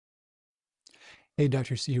Hey,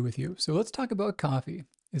 Dr. C here with you. So let's talk about coffee.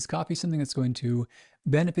 Is coffee something that's going to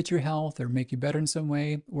benefit your health or make you better in some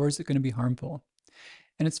way, or is it going to be harmful?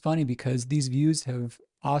 And it's funny because these views have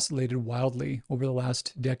oscillated wildly over the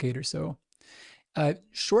last decade or so.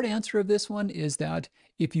 Short answer of this one is that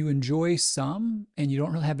if you enjoy some and you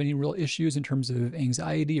don't really have any real issues in terms of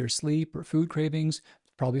anxiety or sleep or food cravings,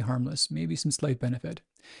 it's probably harmless, maybe some slight benefit.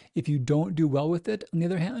 If you don't do well with it, on the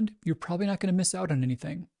other hand, you're probably not going to miss out on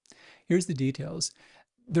anything. Here's the details.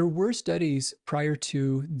 There were studies prior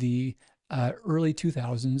to the early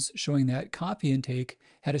 2000s showing that coffee intake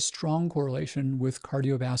had a strong correlation with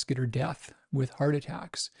cardiovascular death, with heart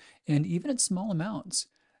attacks, and even at small amounts.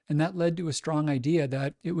 And that led to a strong idea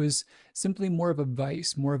that it was simply more of a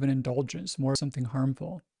vice, more of an indulgence, more something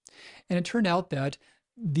harmful. And it turned out that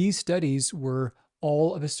these studies were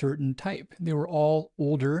all of a certain type. They were all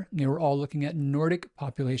older, and they were all looking at Nordic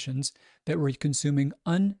populations that were consuming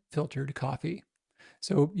unfiltered coffee.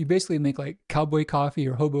 So you basically make like cowboy coffee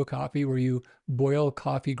or hobo coffee where you boil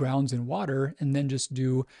coffee grounds in water and then just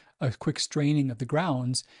do a quick straining of the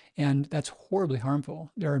grounds. And that's horribly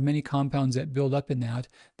harmful. There are many compounds that build up in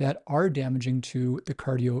that are damaging to the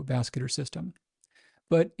cardiovascular system.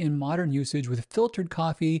 But in modern usage with filtered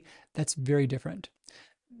coffee, that's very different.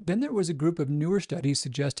 Then there was a group of newer studies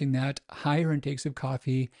suggesting that higher intakes of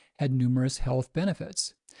coffee had numerous health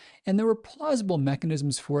benefits. And there were plausible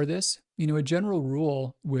mechanisms for this. A general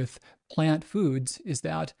rule with plant foods is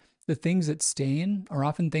that the things that stain are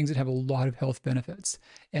often things that have a lot of health benefits.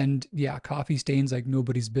 And yeah, coffee stains like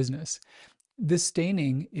nobody's business. This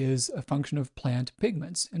staining is a function of plant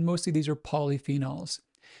pigments, and mostly these are polyphenols.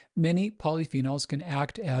 Many polyphenols can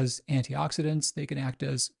act as antioxidants, they can act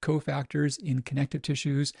as cofactors in connective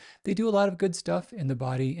tissues. They do a lot of good stuff in the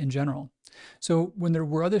body in general. So when there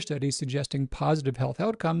were other studies suggesting positive health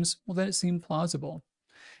outcomes, well, then it seemed plausible.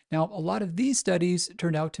 Now, a lot of these studies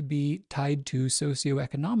turned out to be tied to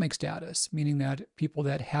socioeconomic status, meaning that people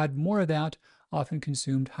that had more of that often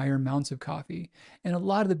consumed higher amounts of coffee. And a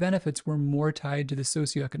lot of the benefits were more tied to the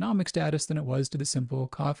socioeconomic status than it was to the simple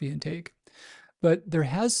coffee intake. But there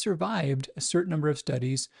has survived a certain number of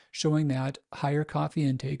studies showing that higher coffee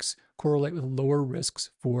intakes correlate with lower risks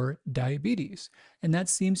for diabetes. And that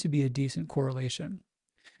seems to be a decent correlation.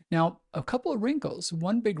 Now, a couple of wrinkles.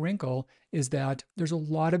 One big wrinkle is that there's a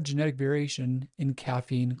lot of genetic variation in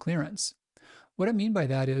caffeine clearance. What I mean by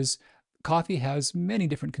that is coffee has many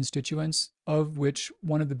different constituents, of which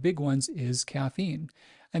one of the big ones is caffeine.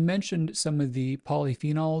 I mentioned some of the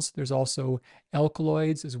polyphenols. There's also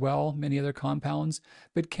alkaloids as well, many other compounds,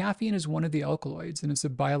 but caffeine is one of the alkaloids, and it's a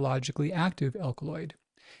biologically active alkaloid.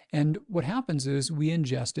 And what happens is we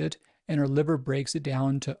ingest it, and our liver breaks it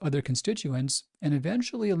down to other constituents and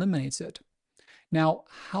eventually eliminates it. Now,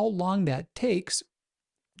 how long that takes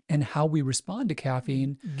and how we respond to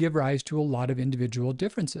caffeine give rise to a lot of individual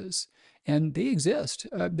differences. And they exist.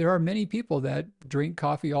 There are many people that drink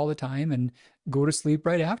coffee all the time and go to sleep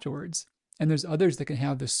right afterwards. And there's others that can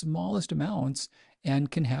have the smallest amounts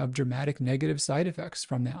and can have dramatic negative side effects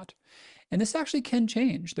from that. And this actually can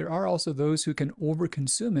change. There are also those who can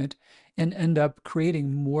overconsume it and end up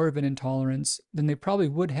creating more of an intolerance than they probably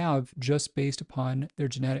would have just based upon their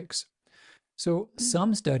genetics. So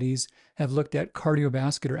some studies have looked at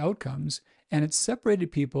cardiovascular outcomes, and it's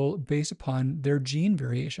separated people based upon their gene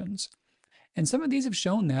variations. And some of these have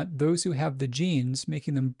shown that those who have the genes,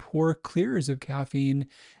 making them poor clearers of caffeine,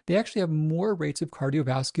 they actually have more rates of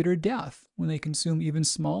cardiovascular death when they consume even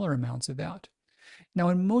smaller amounts of that. Now,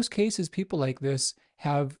 in most cases, people like this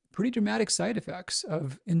have pretty dramatic side effects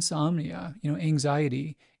of insomnia,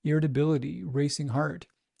 anxiety, irritability, racing heart.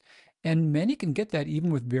 And many can get that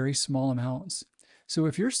even with very small amounts. So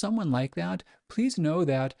if you're someone like that, please know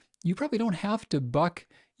that you probably don't have to buck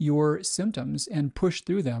your symptoms and push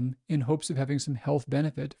through them in hopes of having some health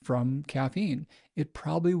benefit from caffeine. It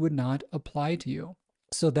probably would not apply to you.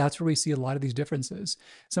 So that's where we see a lot of these differences.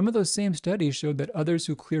 Some of those same studies showed that others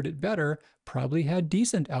who cleared it better probably had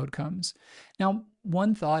decent outcomes. Now,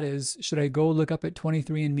 one thought is, should I go look up at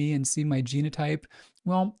 23andMe and see my genotype?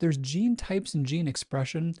 Well, there's gene types and gene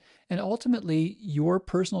expression, and ultimately, your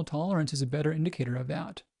personal tolerance is a better indicator of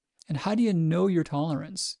that. And how do you know your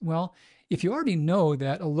tolerance? Well, if you already know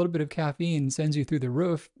that a little bit of caffeine sends you through the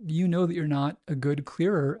roof, you know that you're not a good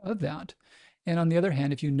clearer of that. And on the other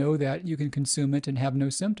hand, if you know that you can consume it and have no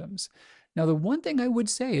symptoms. Now, the one thing I would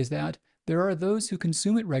say is that there are those who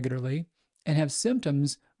consume it regularly and have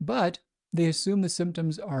symptoms, but they assume the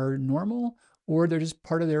symptoms are normal or they're just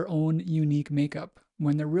part of their own unique makeup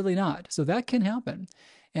when they're really not. So that can happen.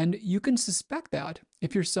 And you can suspect that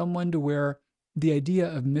if you're someone to where the idea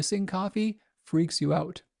of missing coffee freaks you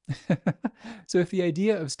out. So if the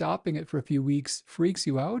idea of stopping it for a few weeks freaks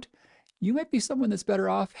you out, you might be someone that's better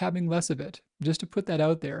off having less of it. Just to put that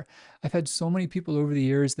out there. I've had so many people over the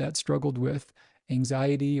years that struggled with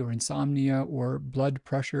anxiety or insomnia or blood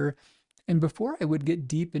pressure. And before I would get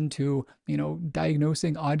deep into,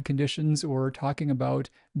 diagnosing odd conditions or talking about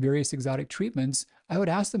various exotic treatments, I would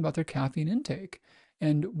ask them about their caffeine intake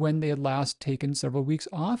and when they had last taken several weeks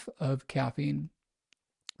off of caffeine.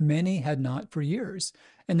 Many had not for years,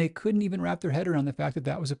 and they couldn't even wrap their head around the fact that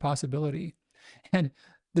that was a possibility. And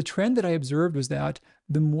the trend that I observed was that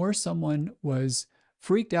the more someone was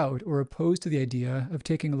freaked out or opposed to the idea of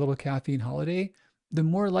taking a little caffeine holiday, the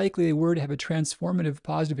more likely they were to have a transformative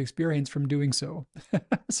positive experience from doing so.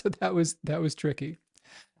 So that was tricky.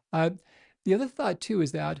 Uh, the other thought too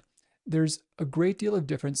is that there's a great deal of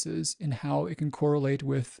differences in how it can correlate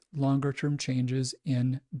with longer term changes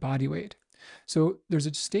in body weight. So there's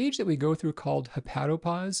a stage that we go through called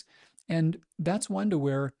hepatopause, and that's one to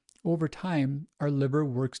where over time our liver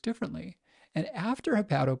works differently. And after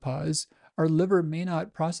hepatopause, our liver may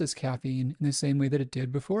not process caffeine in the same way that it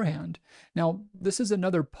did beforehand. Now, this is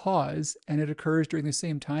another pause, and it occurs during the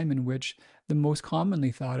same time in which the most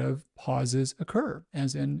commonly thought of pauses occur,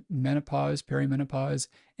 as in menopause, perimenopause,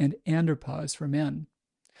 and andropause for men.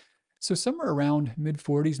 So, somewhere around mid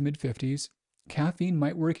 40s, mid 50s, caffeine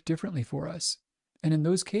might work differently for us. And in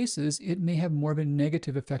those cases, it may have more of a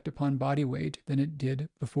negative effect upon body weight than it did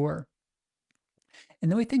before.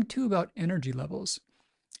 And then we think too about energy levels.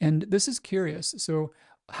 And this is curious. So,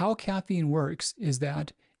 how caffeine works is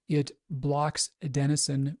that it blocks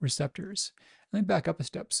adenosine receptors. Let me back up a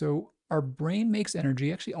step. So, our brain makes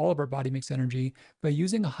energy, actually, all of our body makes energy by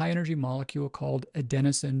using a high energy molecule called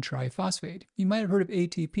adenosine triphosphate. You might have heard of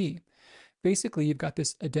ATP. Basically, you've got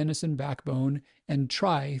this adenosine backbone and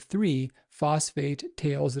three phosphate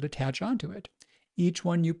tails that attach onto it. Each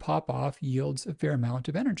one you pop off yields a fair amount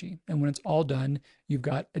of energy. And when it's all done, you've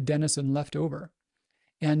got adenosine left over.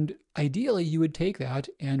 And ideally, you would take that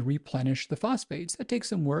and replenish the phosphates. That takes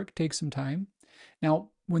some work, takes some time. Now,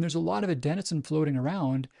 when there's a lot of adenosine floating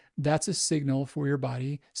around, that's a signal for your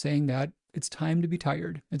body saying that it's time to be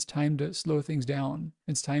tired. It's time to slow things down.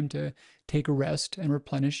 It's time to take a rest and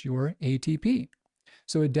replenish your ATP.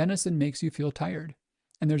 So adenosine makes you feel tired.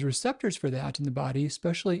 And there's receptors for that in the body,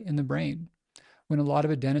 especially in the brain. When a lot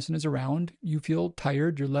of adenosine is around, you feel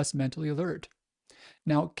tired, you're less mentally alert.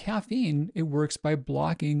 Now, caffeine, it works by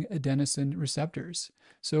blocking adenosine receptors.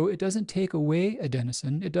 So it doesn't take away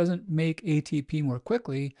adenosine, it doesn't make ATP more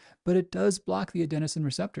quickly, but it does block the adenosine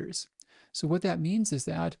receptors. So what that means is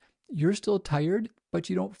that you're still tired, but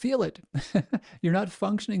you don't feel it. You're not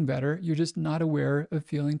functioning better, you're just not aware of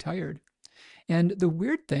feeling tired. And the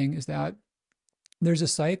weird thing is that there's a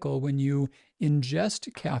cycle when you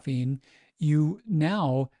ingest caffeine,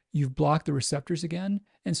 you've blocked the receptors again,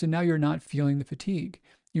 and so now you're not feeling the fatigue.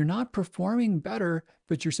 You're not performing better,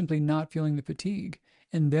 but you're simply not feeling the fatigue.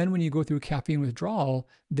 And then when you go through caffeine withdrawal,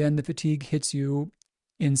 then the fatigue hits you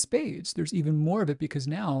in spades. There's even more of it because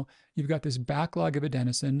now you've got this backlog of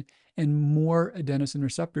adenosine and more adenosine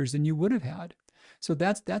receptors than you would have had. So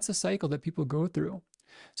that's a cycle that people go through.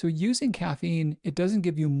 So using caffeine, it doesn't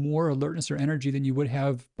give you more alertness or energy than you would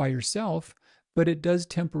have by yourself, but it does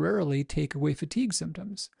temporarily take away fatigue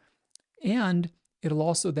symptoms. And it'll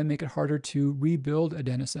also then make it harder to rebuild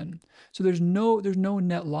adenosine. So there's no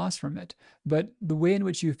net loss from it. But the way in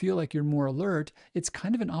which you feel like you're more alert, it's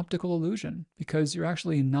kind of an optical illusion because you're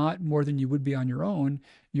actually not more than you would be on your own.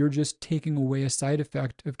 You're just taking away a side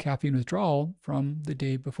effect of caffeine withdrawal from the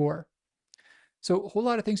day before. So a whole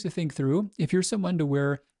lot of things to think through. If you're someone to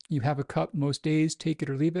where you have a cup most days, take it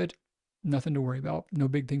or leave it, nothing to worry about, no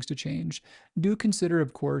big things to change. Do consider,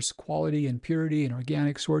 of course, quality and purity and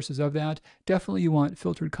organic sources of that. Definitely you want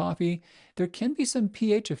filtered coffee. There can be some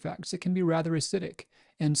pH effects. It can be rather acidic,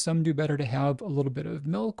 and some do better to have a little bit of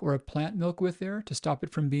milk or a plant milk with there to stop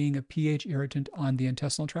it from being a pH irritant on the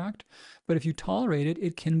intestinal tract. But if you tolerate it,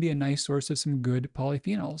 it can be a nice source of some good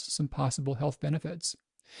polyphenols, some possible health benefits.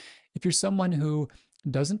 If you're someone who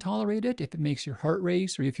doesn't tolerate it, if it makes your heart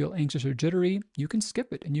race or you feel anxious or jittery, you can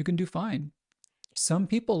skip it and you can do fine. Some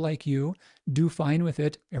people like you do fine with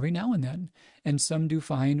it every now and then, and some do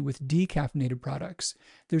fine with decaffeinated products.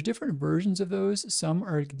 There's different versions of those. Some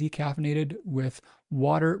are decaffeinated with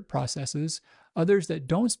water processes. Others that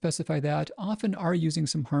don't specify that often are using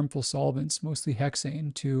some harmful solvents, mostly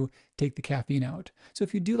hexane, to take the caffeine out. So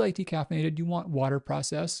if you do like decaffeinated, you want water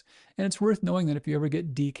process. And it's worth knowing that if you ever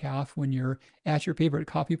get decaf when you're at your favorite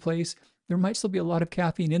coffee place, there might still be a lot of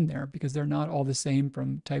caffeine in there because they're not all the same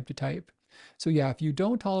from type to type. So yeah, if you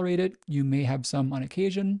don't tolerate it, you may have some on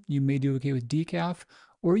occasion. You may do okay with decaf,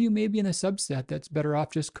 Or you may be in a subset that's better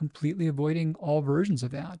off just completely avoiding all versions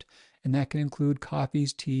of that. And that can include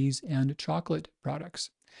coffees, teas, and chocolate products.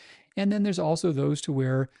 And then there's also those to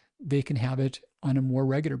where they can have it on a more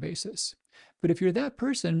regular basis. But if you're that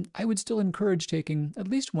person, I would still encourage taking at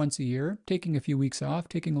least once a year, taking a few weeks off,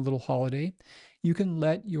 taking a little holiday. You can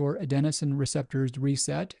let your adenosine receptors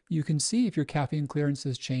reset. You can see if your caffeine clearance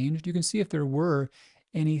has changed. You can see if there were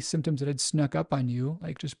any symptoms that had snuck up on you,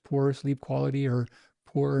 like just poor sleep quality or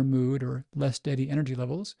poorer mood or less steady energy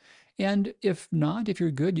levels. And if not, if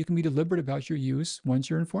you're good, you can be deliberate about your use once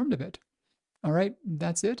you're informed of it. All right,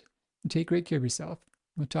 that's it. Take great care of yourself.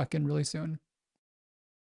 We'll talk again really soon.